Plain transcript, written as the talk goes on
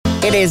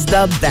It is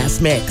the best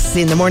mix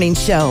in the morning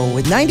show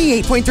with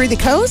 98.3 The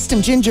Coast.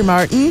 I'm Ginger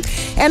Martin,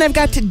 and I've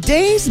got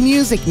today's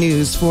music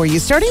news for you,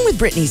 starting with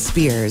Britney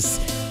Spears.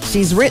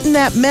 She's written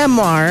that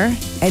memoir,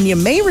 and you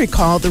may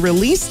recall the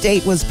release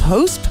date was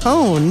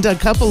postponed. A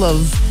couple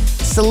of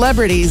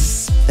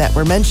celebrities that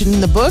were mentioned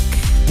in the book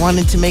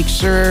wanted to make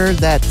sure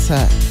that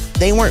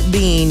they weren't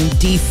being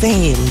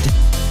defamed.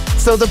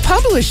 So the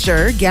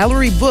publisher,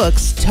 Gallery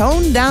Books,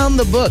 toned down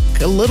the book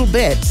a little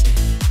bit,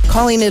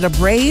 calling it a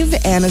brave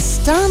and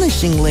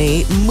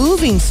astonishingly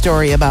moving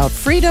story about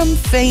freedom,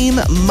 fame,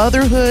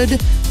 motherhood,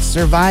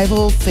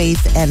 survival,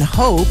 faith, and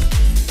hope,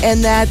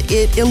 and that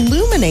it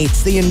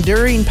illuminates the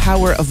enduring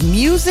power of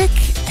music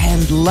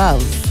and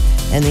love,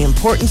 and the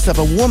importance of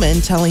a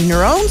woman telling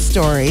her own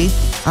story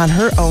on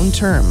her own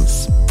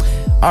terms.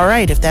 All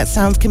right, if that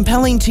sounds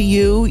compelling to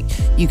you,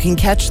 you can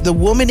catch The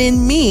Woman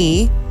in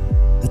Me.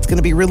 It's going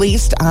to be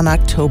released on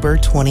October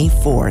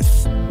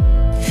 24th.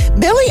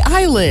 Billie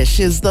Eilish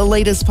is the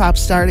latest pop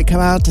star to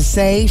come out to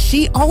say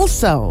she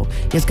also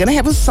is going to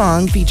have a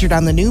song featured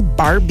on the new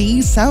Barbie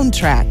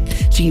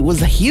soundtrack. She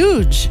was a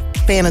huge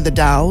fan of the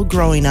doll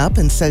growing up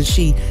and says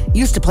she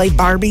used to play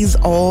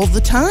Barbies all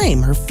the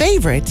time. Her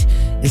favorite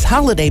is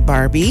Holiday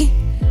Barbie.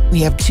 We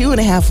have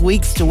 2.5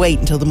 weeks to wait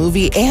until the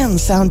movie and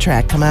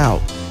soundtrack come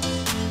out.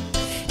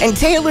 And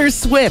Taylor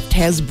Swift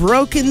has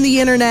broken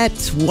the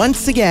internet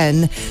once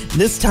again,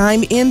 this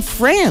time in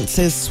France,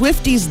 as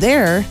Swifties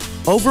there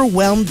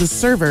overwhelmed the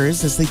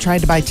servers as they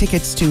tried to buy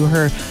tickets to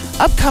her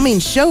upcoming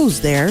shows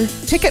there.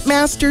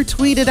 Ticketmaster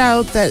tweeted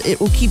out that it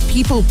will keep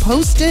people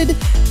posted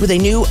with a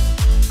new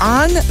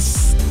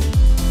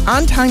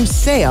on-time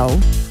sale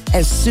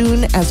as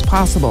soon as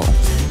possible.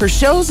 Her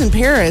shows in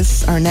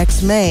Paris are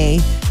next May,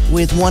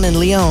 with one in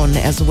Lyon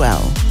as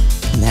well.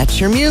 And that's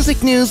your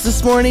music news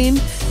this morning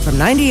from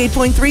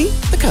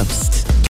 98.3 The Coast.